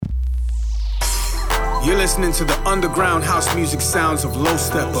You're listening to the underground house music sounds of Low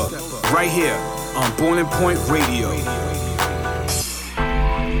Steppa, right here on Boiling Point Radio.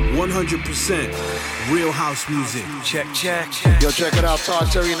 100% real house music. Check. Yo, check it out.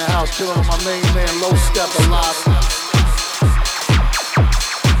 Todd Terry in the house, chilling with my main man, Low Steppa live.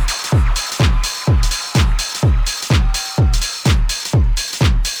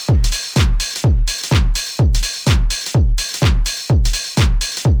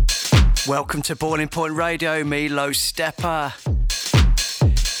 Welcome to Boiling Point Radio, me, Low Steppa.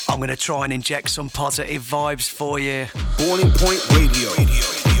 I'm going to try and inject some positive vibes for you. Boiling Point Radio.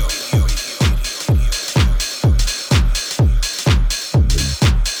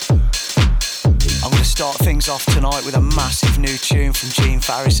 I'm going to start things off tonight with a massive new tune from Gene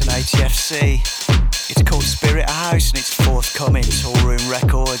Farris and ATFC. It's called Spirit House and it's forthcoming, Toolroom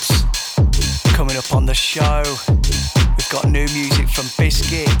Records. Coming up on the show, we've got new music from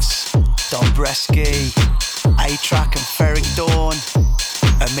Biscuits, Don Bresky, A-Track and Ferric Dawn,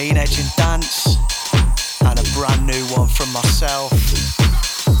 Amin Edge and Dance, and a brand new one from myself.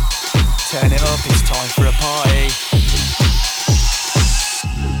 Turn it up, it's time for a party.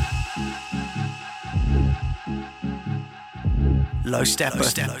 Low Steppa.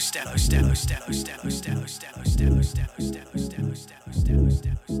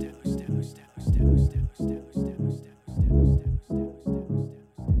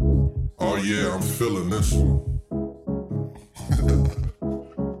 Oh yeah, I'm feeling this one.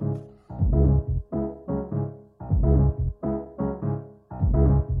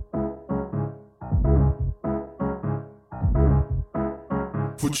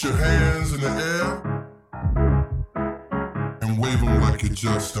 Put your hands in the air and wave them like you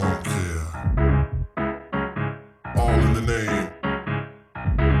just don't care. All in the name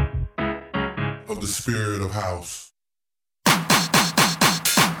of the spirit of house.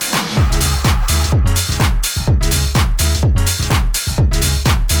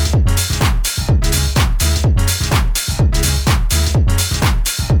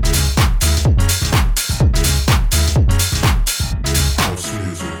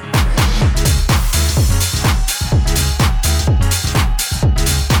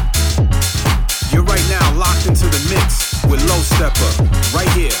 Steppa, right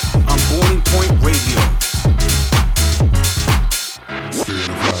here on Boiling Point Radio.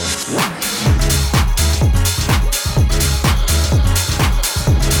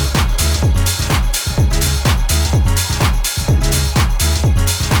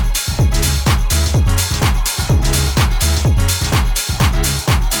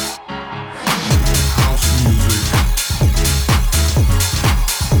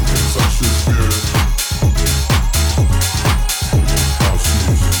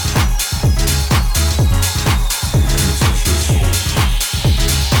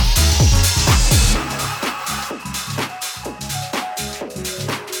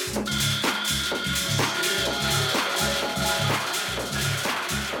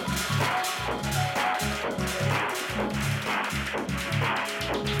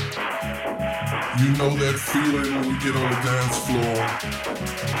 You know that feeling when you get on the dance floor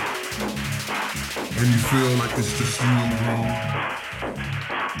and you feel like it's just you in the room.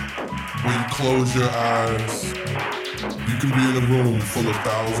 When you close your eyes, you can be in a room full of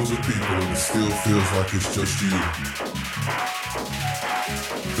thousands of people and it still feels like it's just you.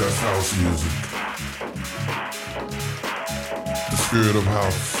 That's house music. The spirit of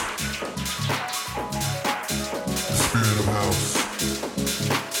house. The spirit of house.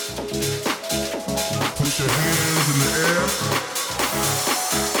 Put your hands in the air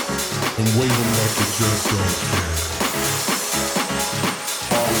and wave them like you just don't care.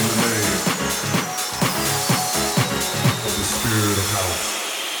 All in the name of the spirit of house.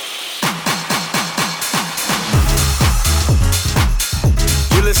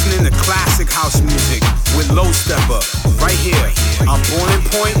 You're listening to classic house music with Low Steppa, right here on Boiling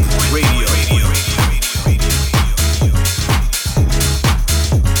Point Radio.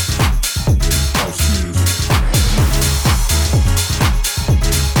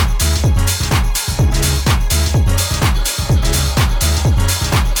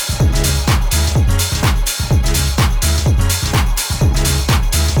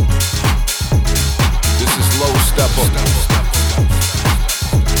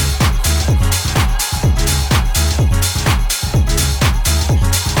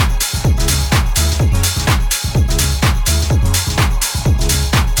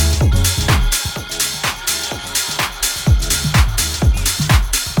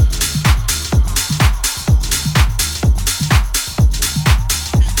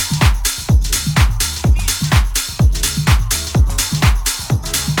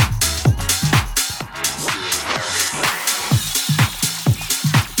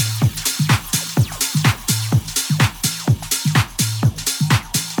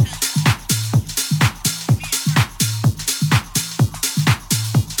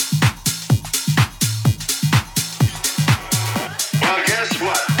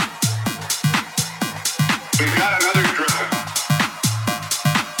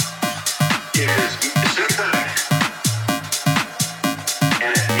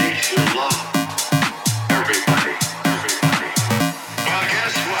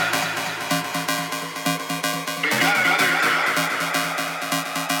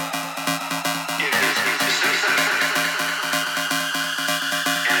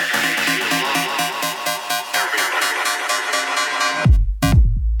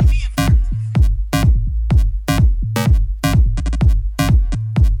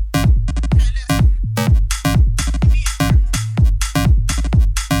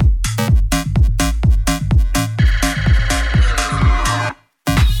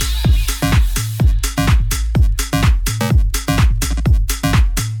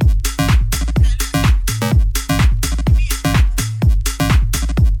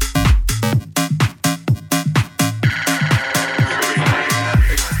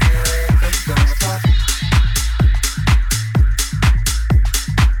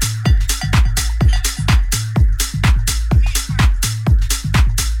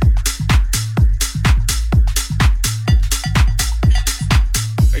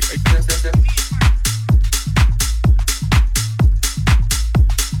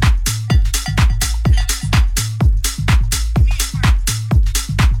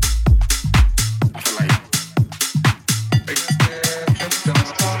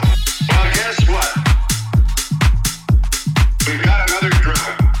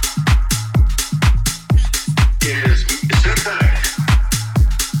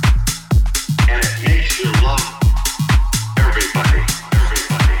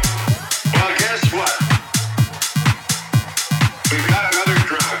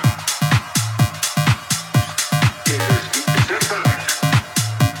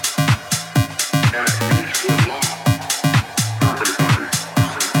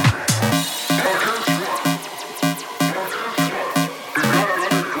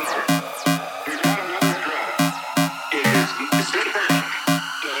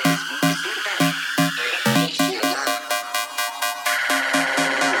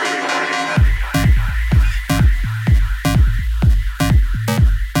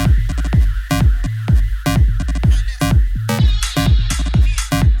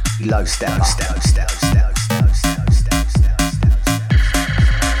 Low Stepper.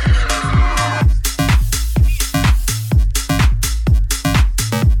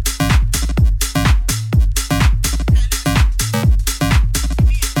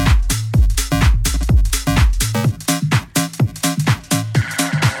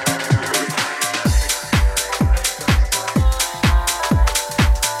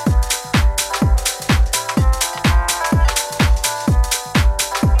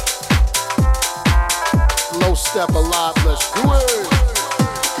 Step alive, let's do it.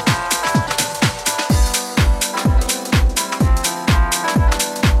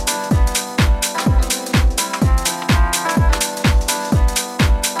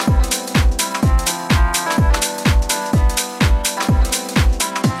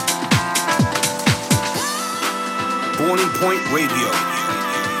 Boiling Point Radio.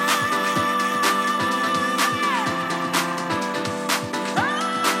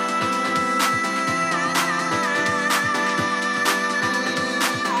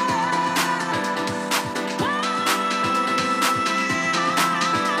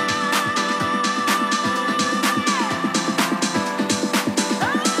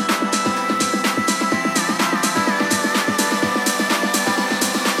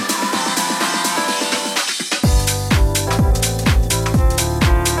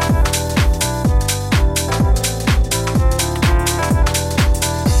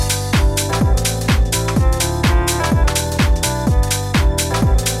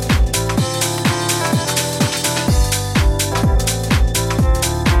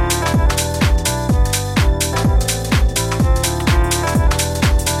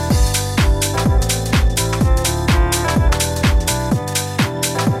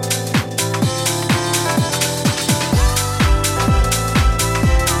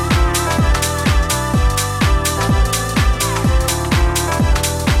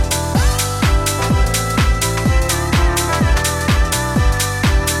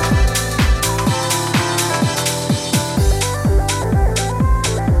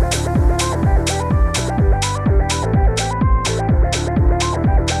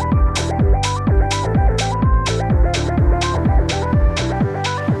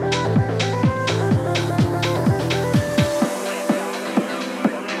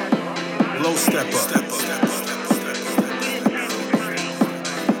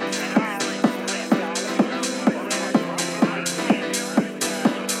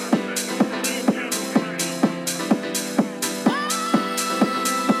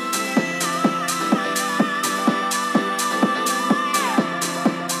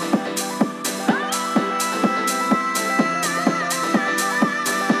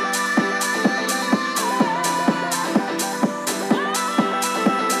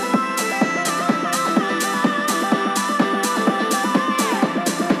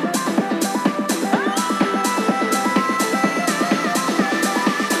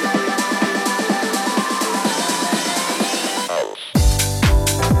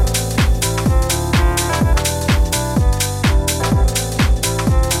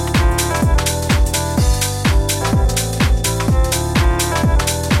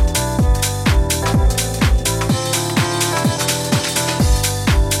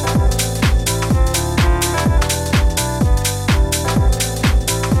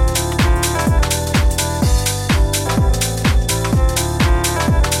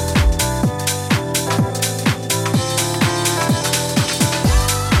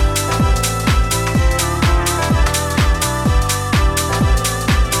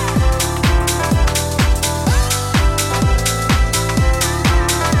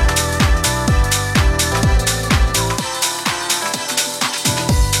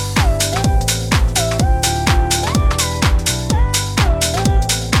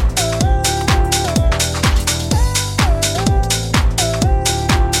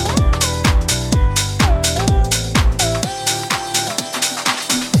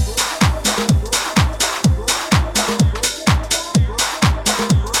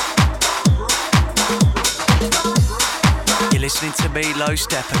 Low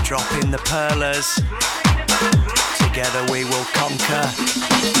Stepper dropping the perlers. Together we will conquer.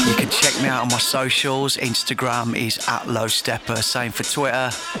 You can check me out on my socials. Instagram is @LowStepper, same for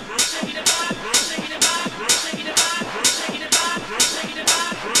Twitter.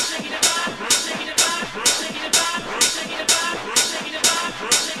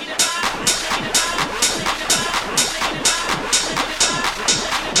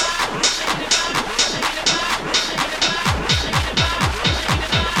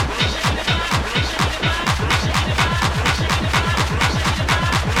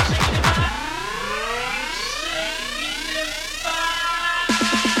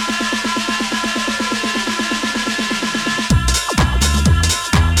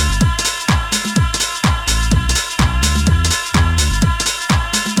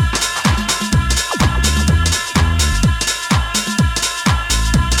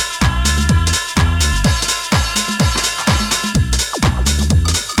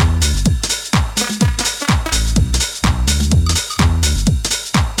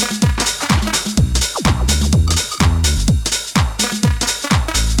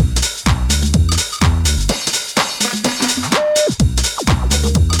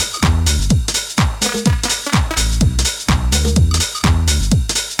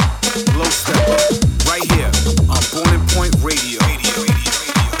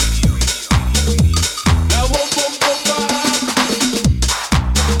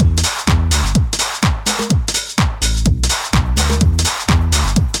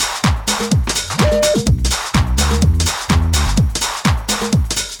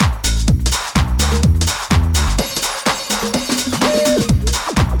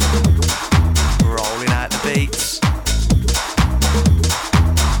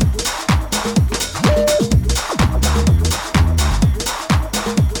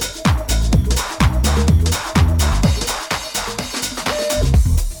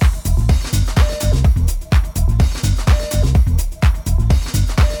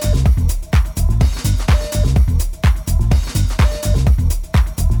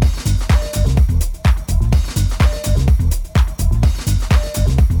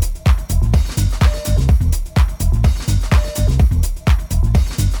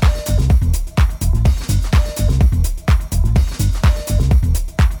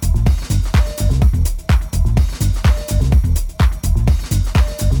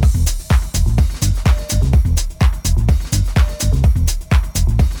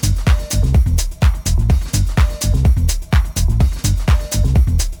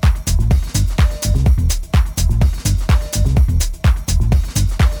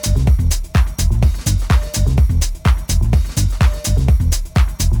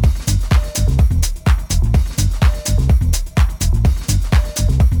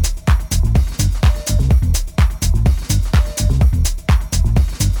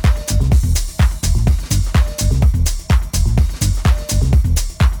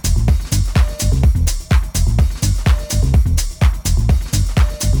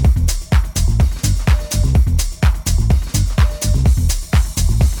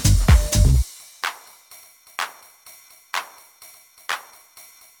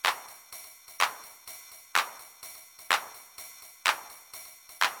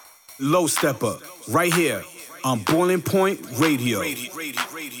 Low Stepper, right here on Boiling Point Radio.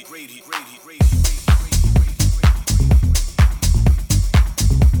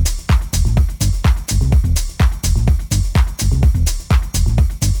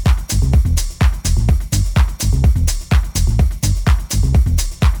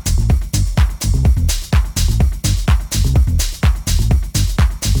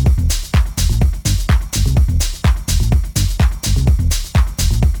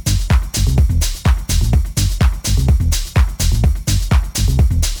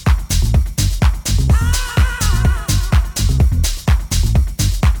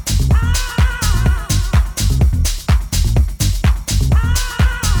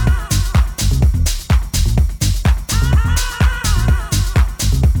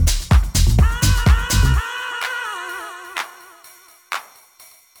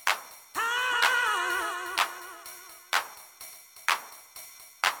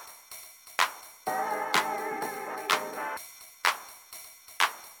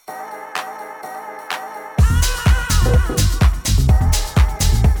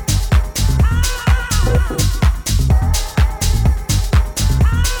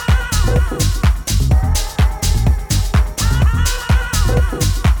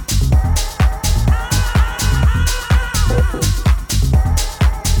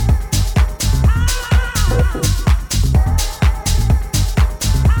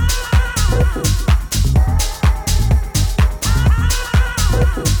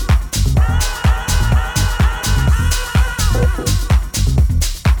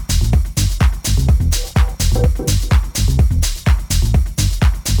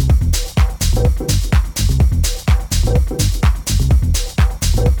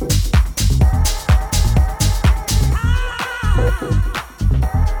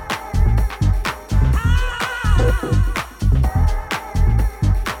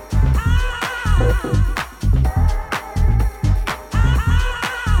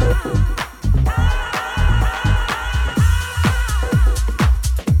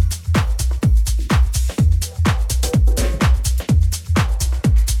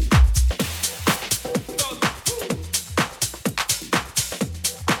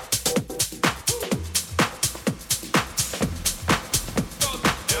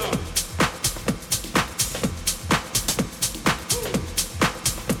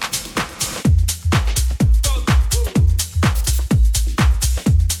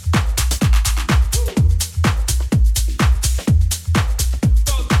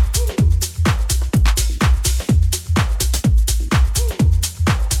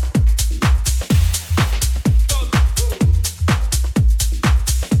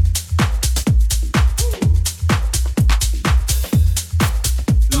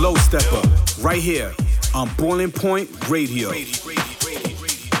 Right here on Boiling Point Radio.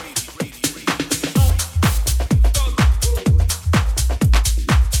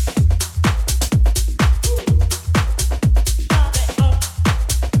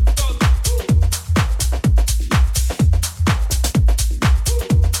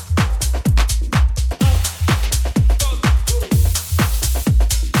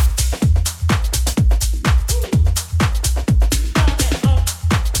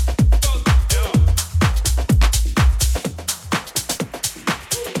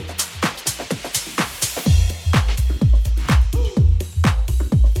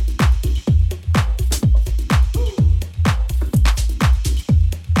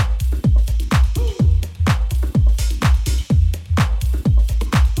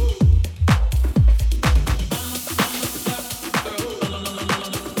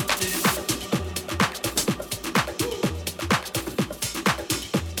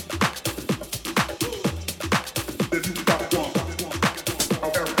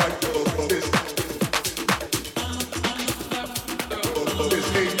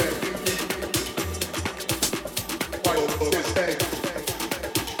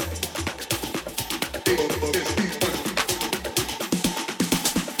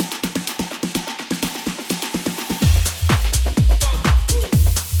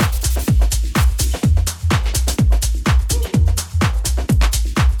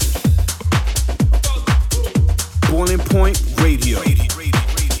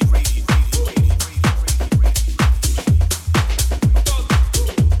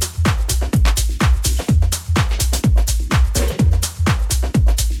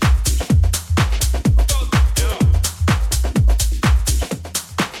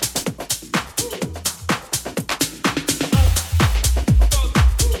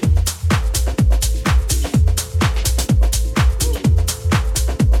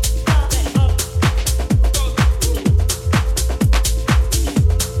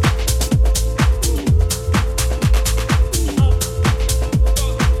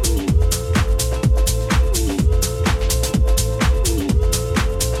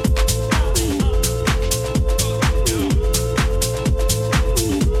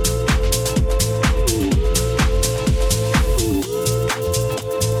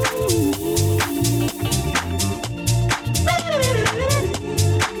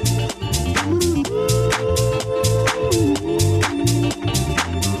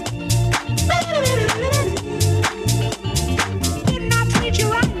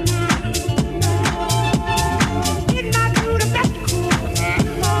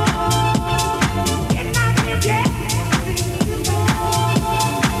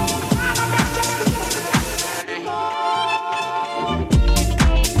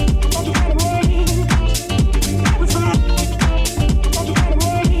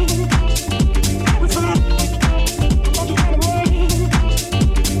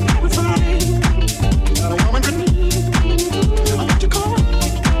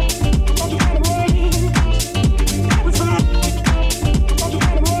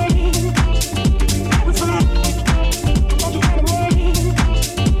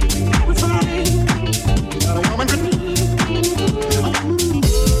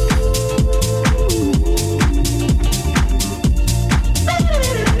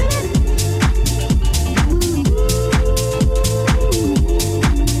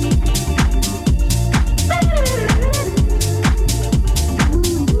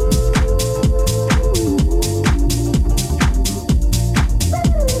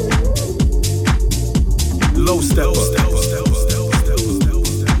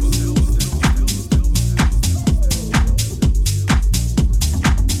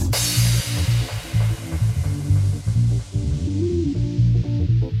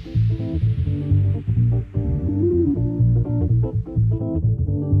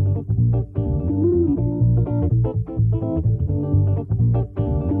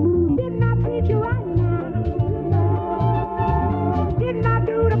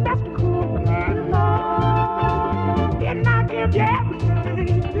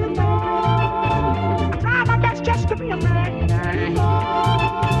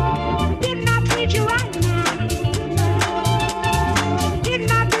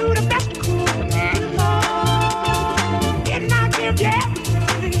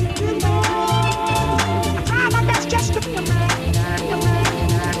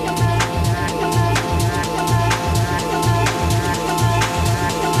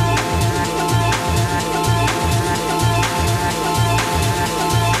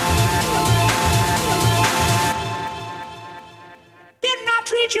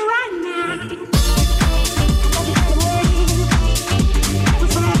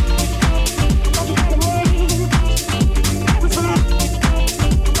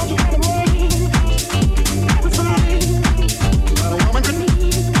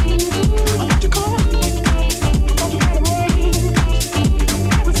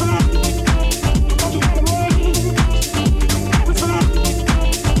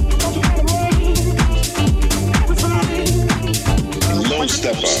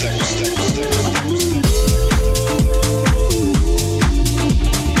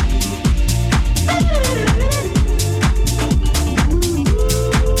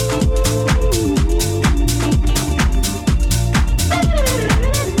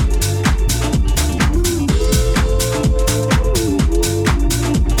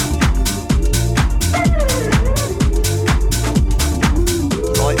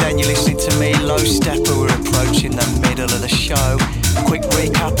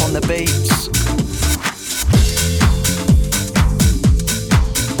 beats.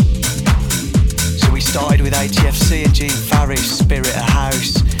 So we started with ATFC and Gene Farris, Spirit of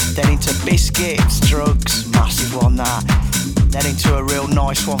House. Then into Biscuits, Drugs, massive one that. Then into a real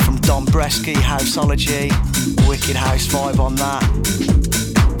nice one from Don Bresky, Houseology, wicked house vibe on that.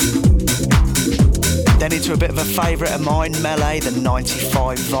 Then into a bit of a favourite of mine, Melee, the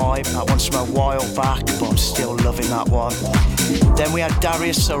 95 vibe. That one's from a while back, but I'm still loving that one. Then we had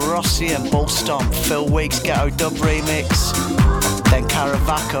Darius Rossi and Bullstomp, Phil Weeks Ghetto Dub remix. Then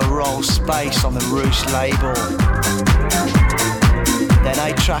Caravaca Roll Space on the Roost label. Then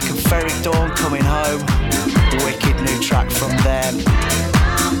A-Track and Ferry Dawn Coming Home, wicked new track from them.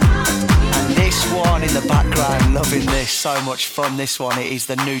 And this one in the background, loving this, so much fun this one. It is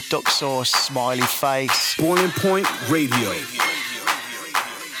the new Duck Sauce Smiley Face. Boiling Point Radio.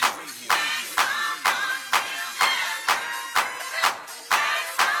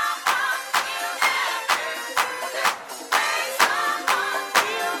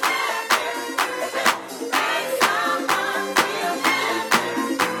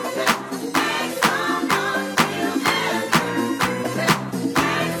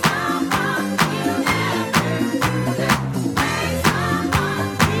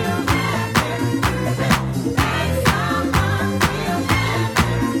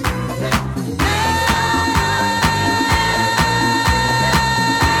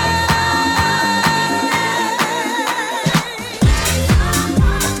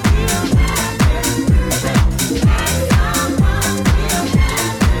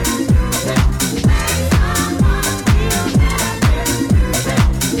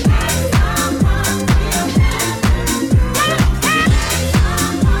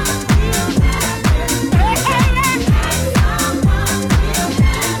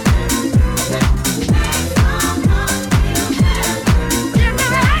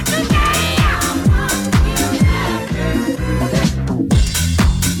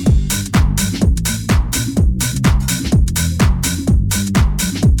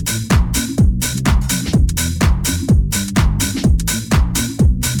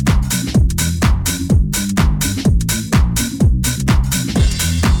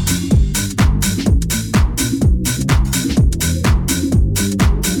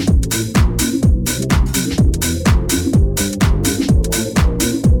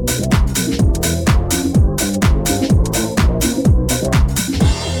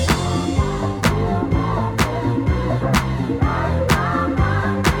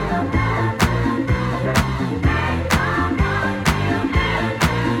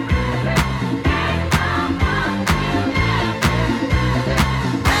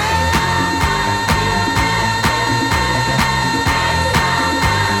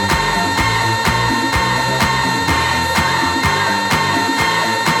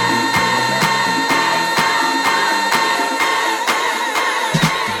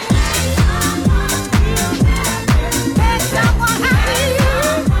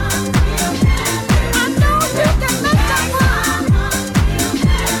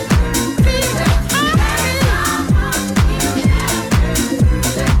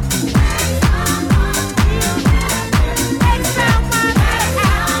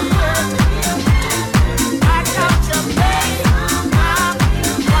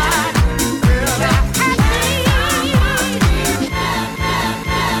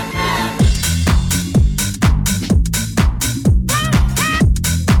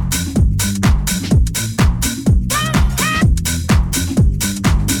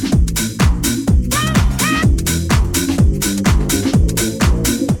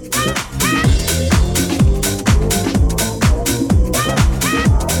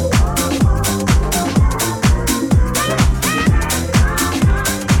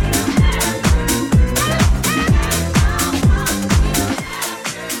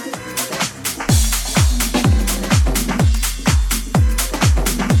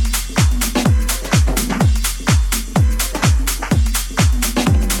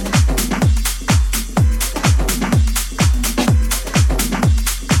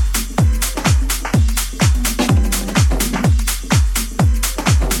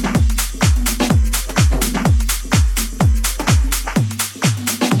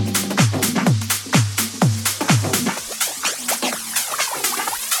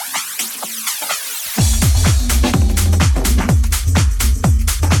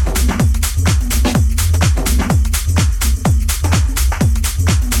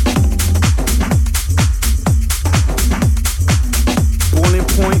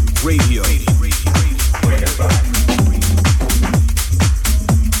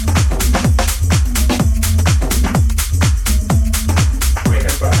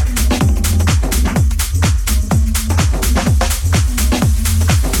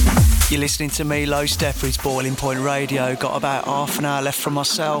 listening to me, Low Stepper. It's Boiling Point Radio. Got about half an hour left from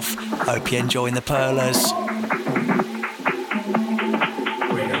myself. Hope you're enjoying the Perlers.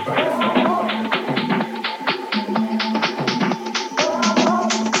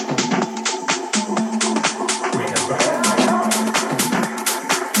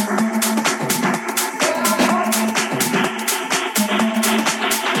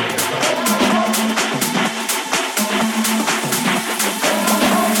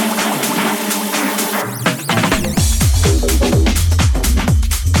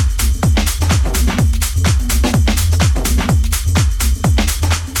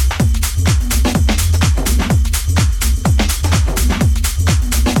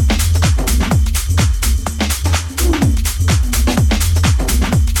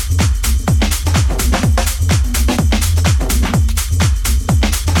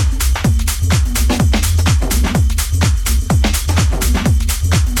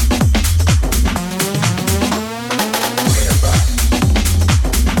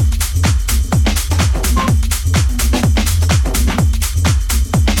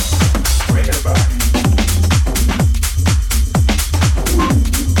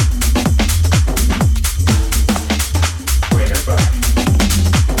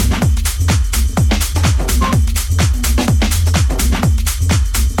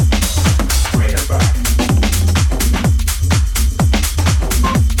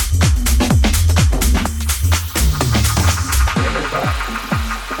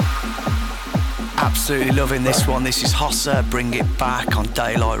 Loving this one. This is Hossa, Bring It Back on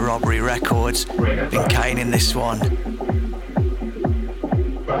Daylight Robbery Records. Been caning this one. Bring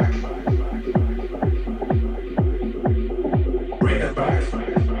it back. Bring it back.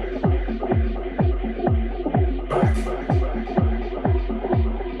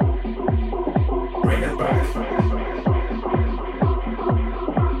 Bring it back.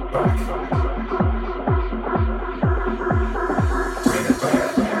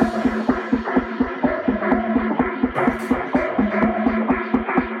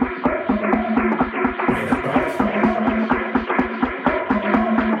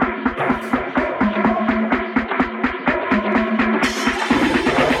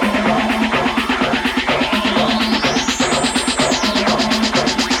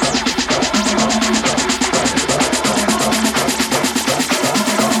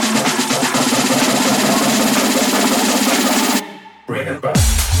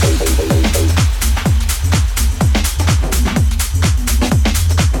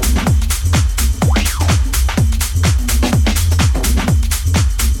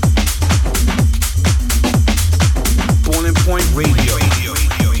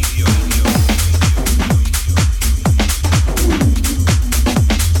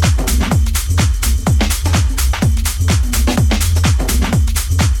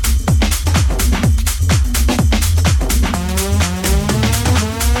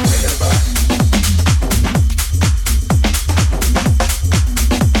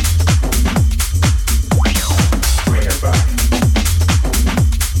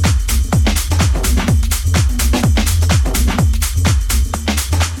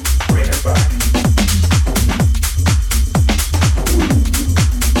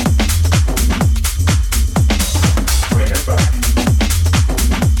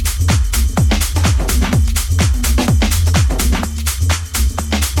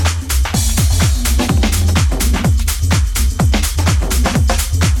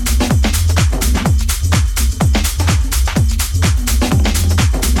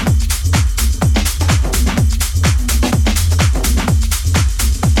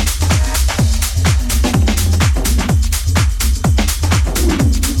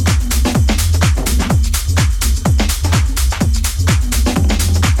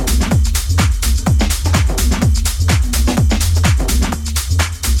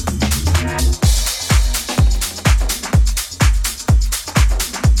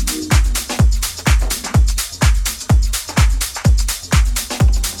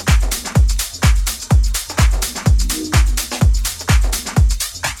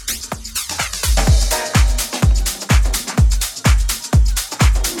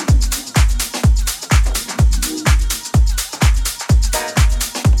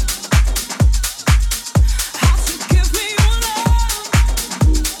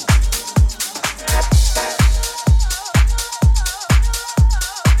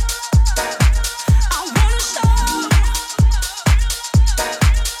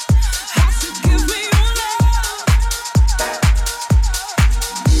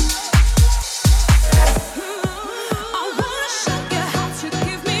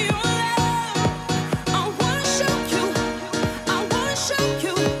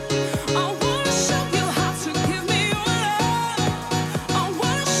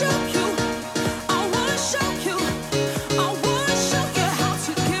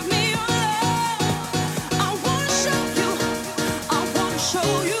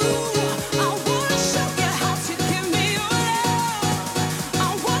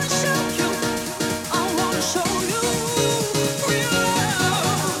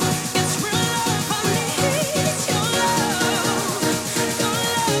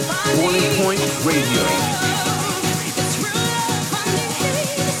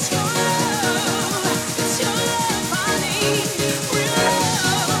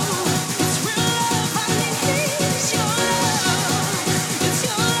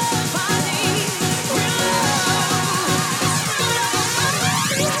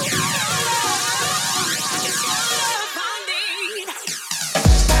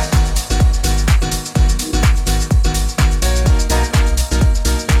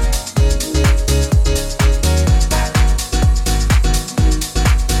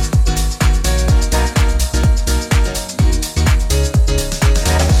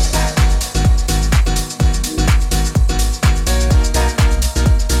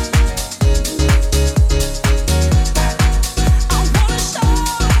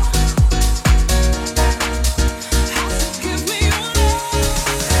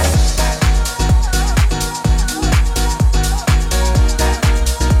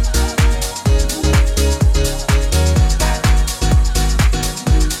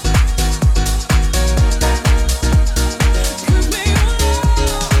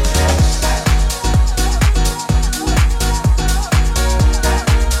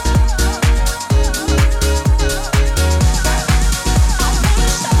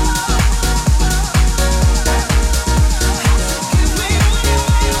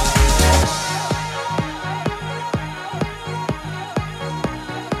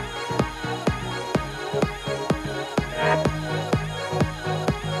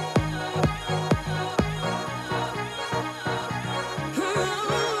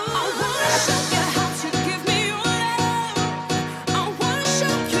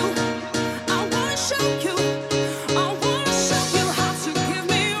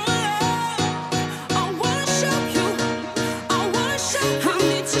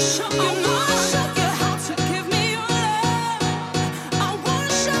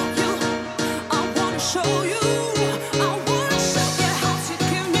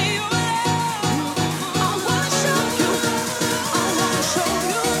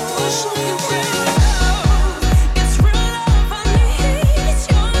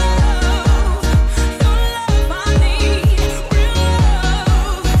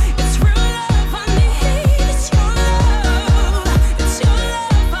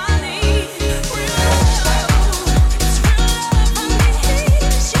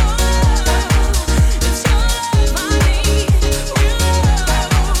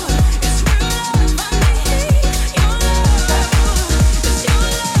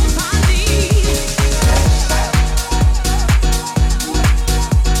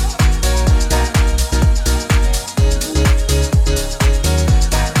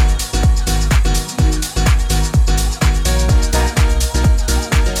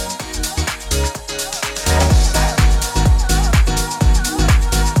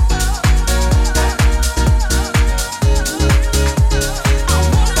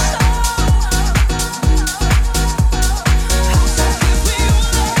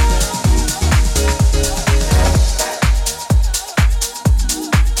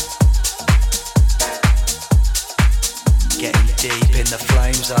 in the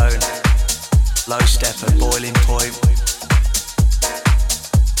flame zone. Low step at boiling point.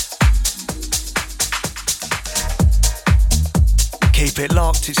 Keep it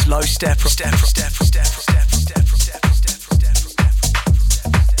locked, it's low step.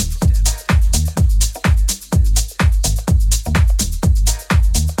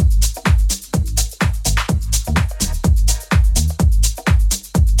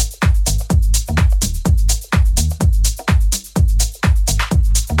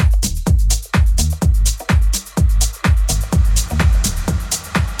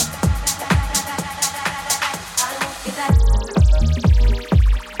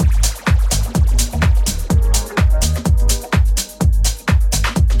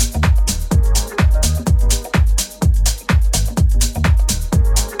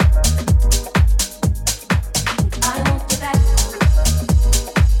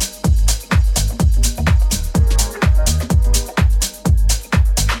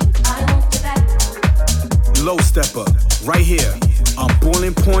 Right here on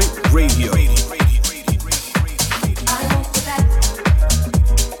Boiling Point Radio.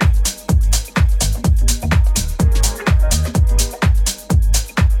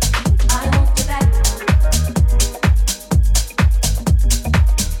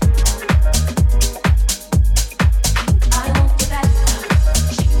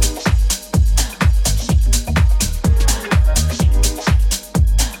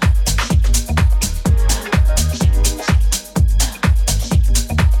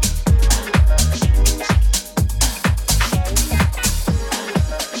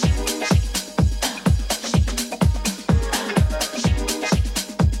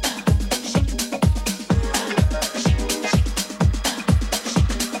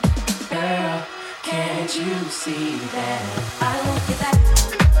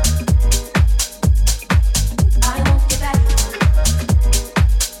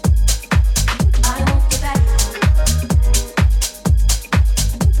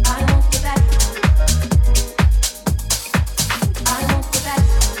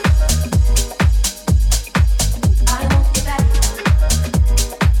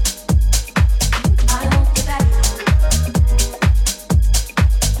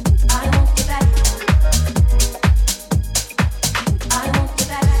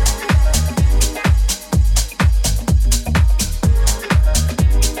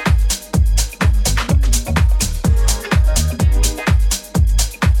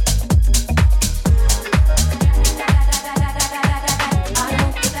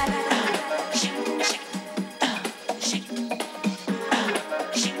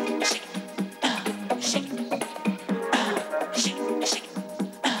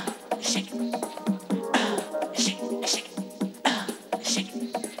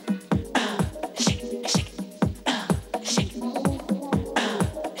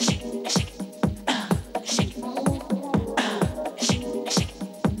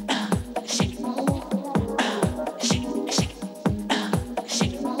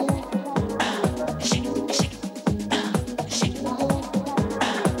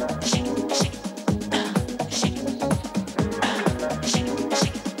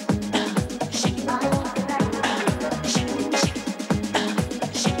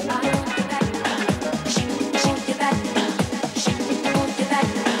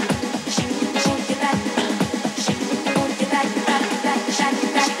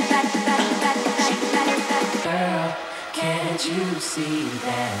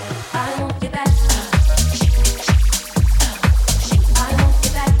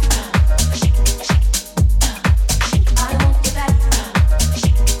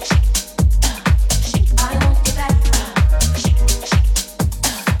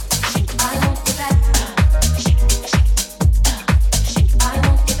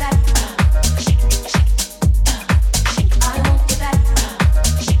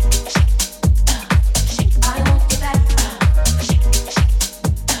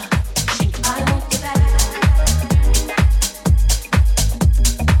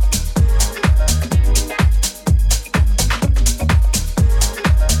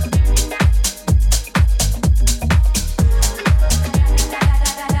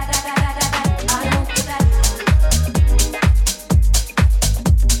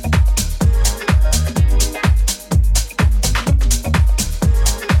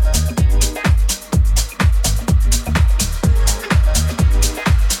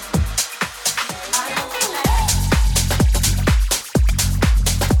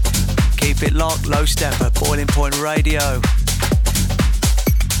 Low Stepper, Boiling Point Radio.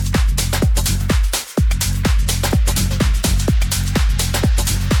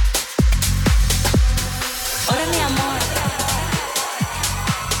 Ora mi amor,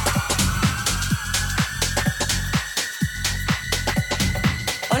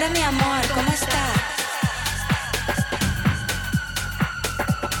 mi amor, ¿cómo está?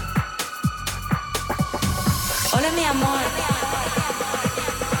 Hola mi amor.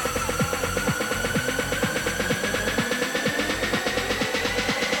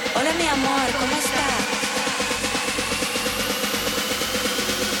 Hola mi amor, ¿cómo está?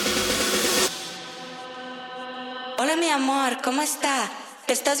 Hola mi amor, ¿cómo está?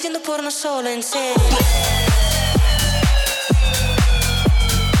 ¿Te estás viendo porno solo, en serio?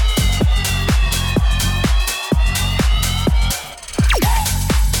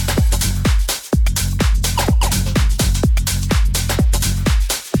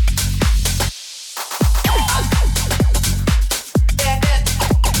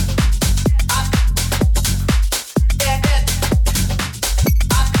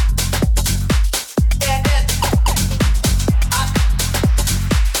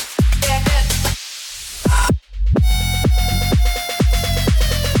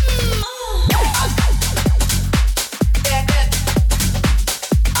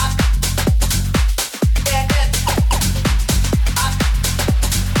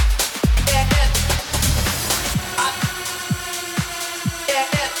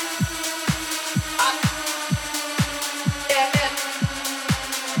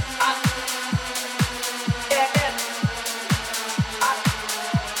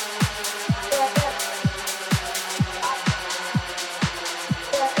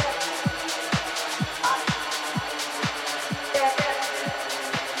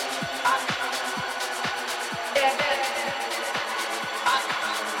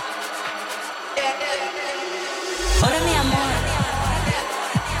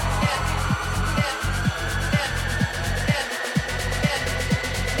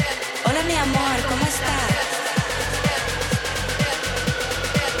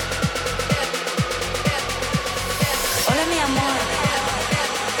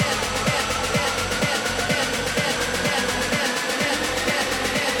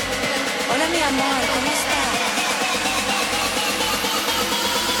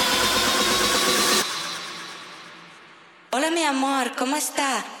 ¿Cómo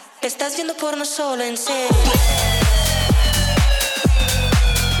está? ¿Te estás viendo porno solo, en serio?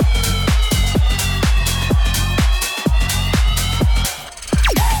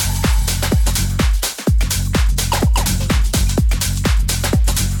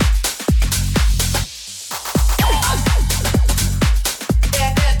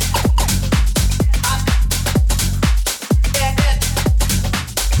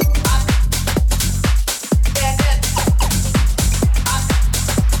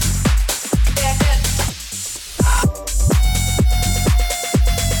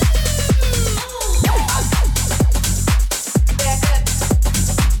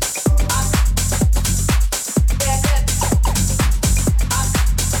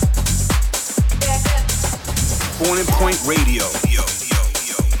 Radio.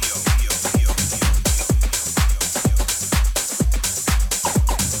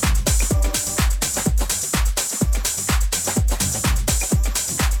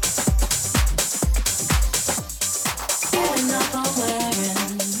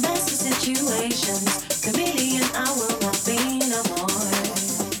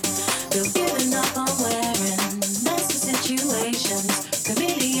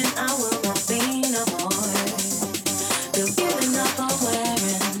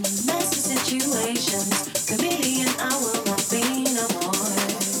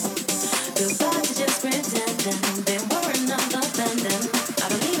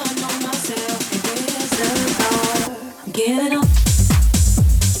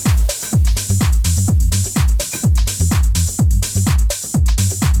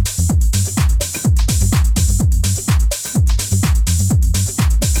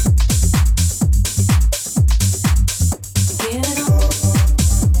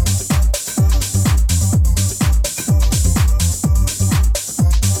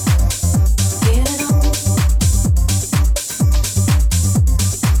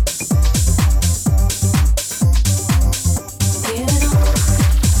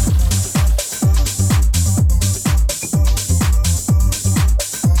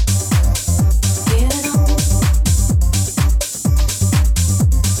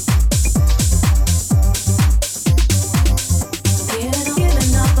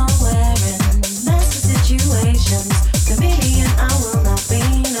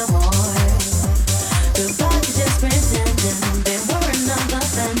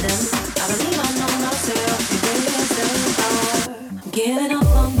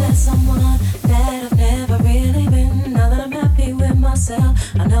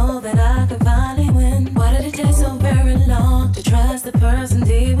 I know that I can finally win. then why did it take so very long to trust the person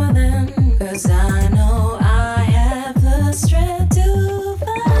deep within? 'Cause I know I have the strength to fight.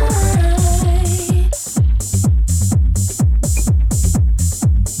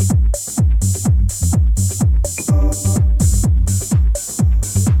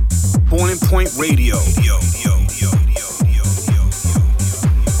 Boiling Point Radio.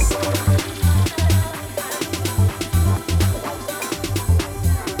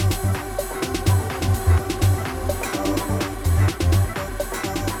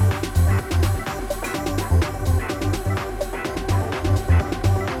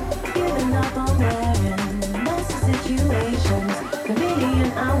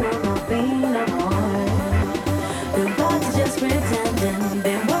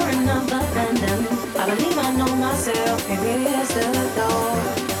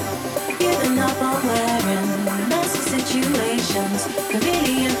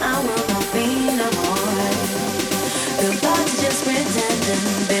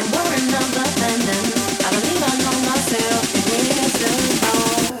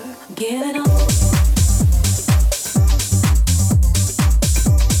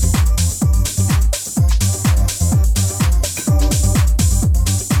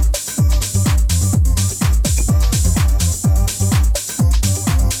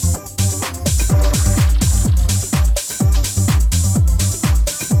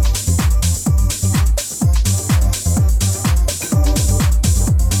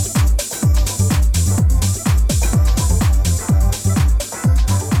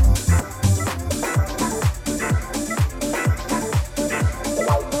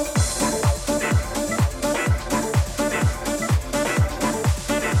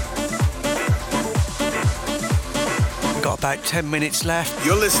 About 10 minutes left.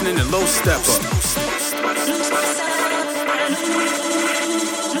 You're listening to Low Stepper.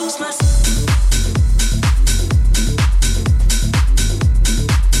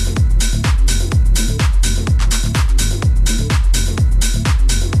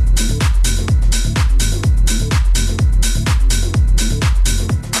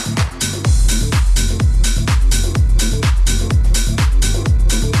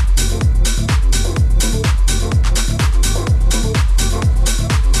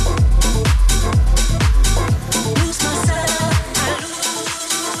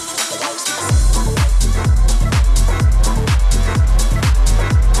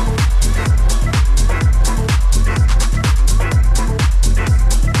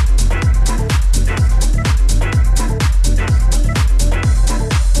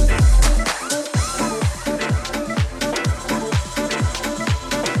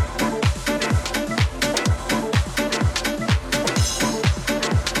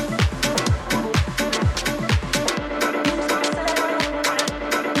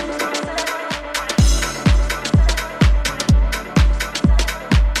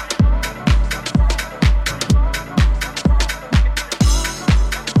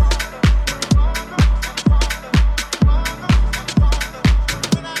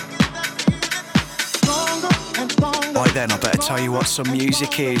 Then I better tell you what some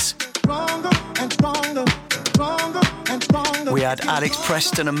music is. We had Alex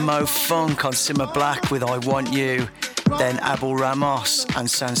Preston and Mo Funk on Simmer Black with I Want You. Then Abel Ramos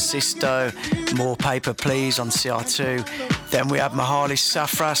and San Sisto, More Paper Please on CR2. Then we had Mihalis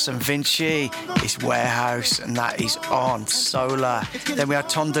Safras and Vinci, it's Warehouse, and that is on Solar. Then we had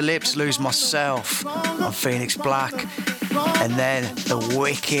Tom DeLips, Lose Myself on Phoenix Black. And then the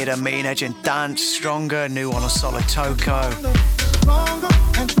wicked Amin Edge and Dance Stronger, new one on Solid Toko. Stronger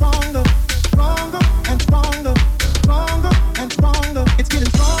and stronger, stronger and stronger, stronger and stronger. It's getting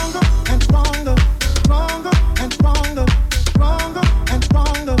stronger and stronger, stronger and stronger, stronger and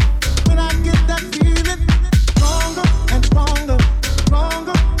stronger. When I get that feeling, stronger and stronger,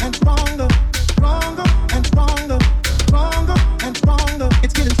 stronger and stronger, stronger and stronger, stronger and stronger.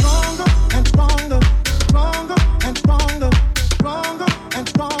 It's getting stronger and stronger, stronger and stronger, stronger and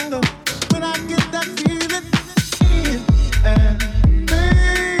stronger. When I get that feeling, and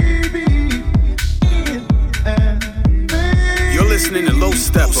baby,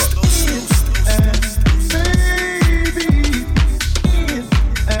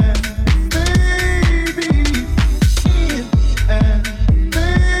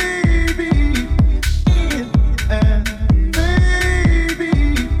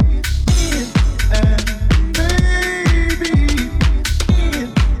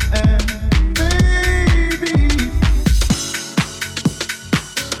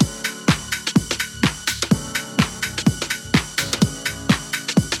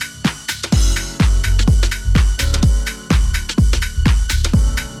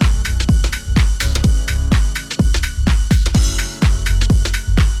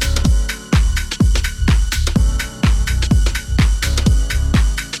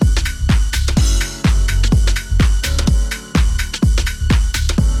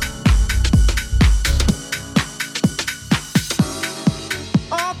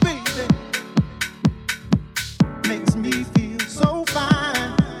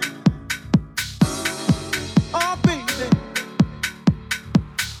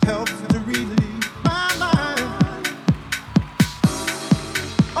 helps to relieve my mind.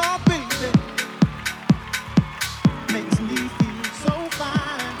 Oh, baby, makes me feel so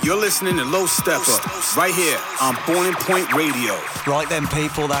fine. You're listening to Low Stepper right here on Boiling Point Radio. Right then,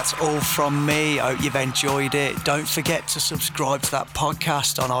 people, that's all from me. I hope you've enjoyed it. Don't forget to subscribe to that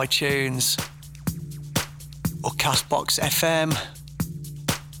podcast on iTunes or Castbox FM.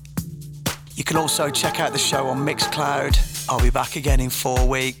 You can also check out the show on Mixcloud. I'll be back again in 4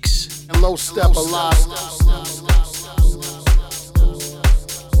 weeks. And Low Stepper live.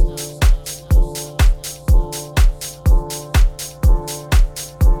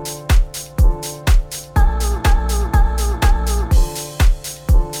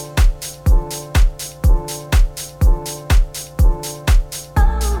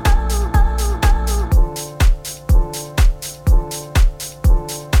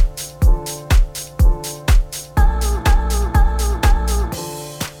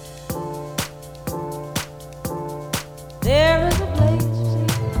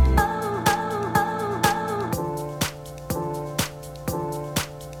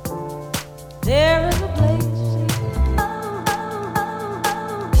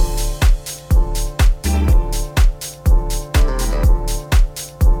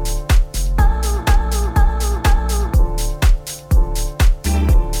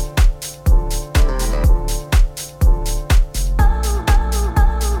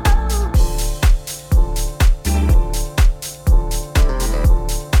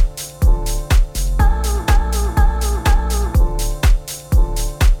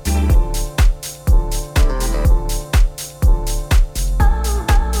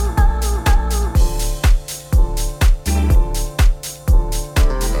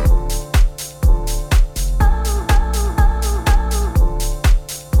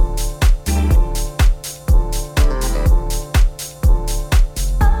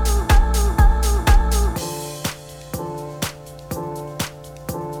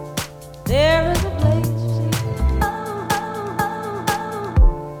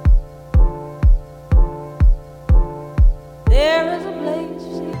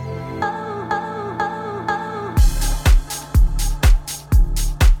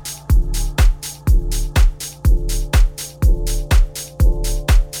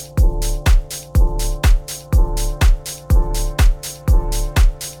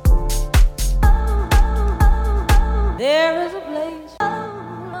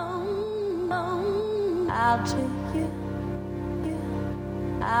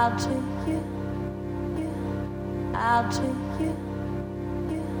 I'll take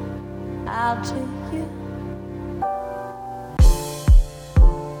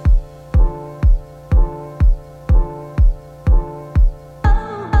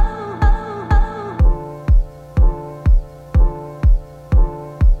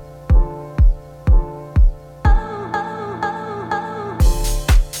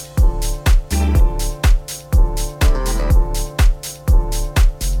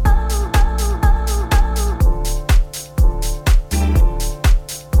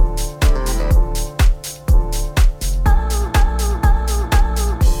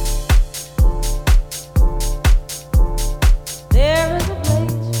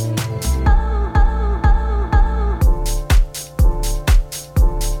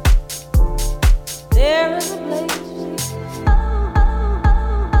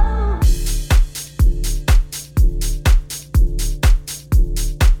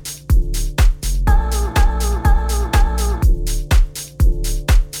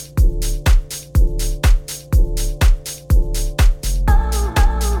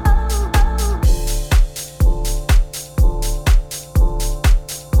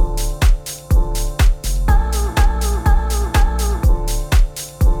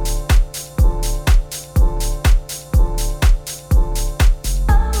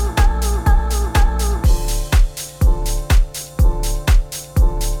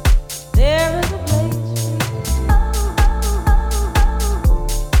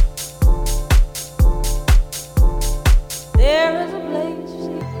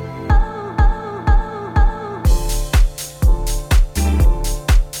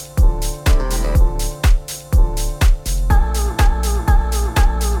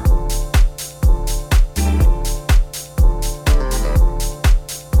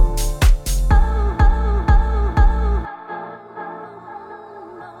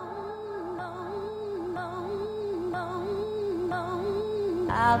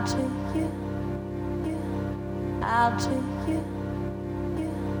you. I'll take you.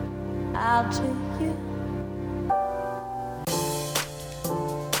 I'll take you.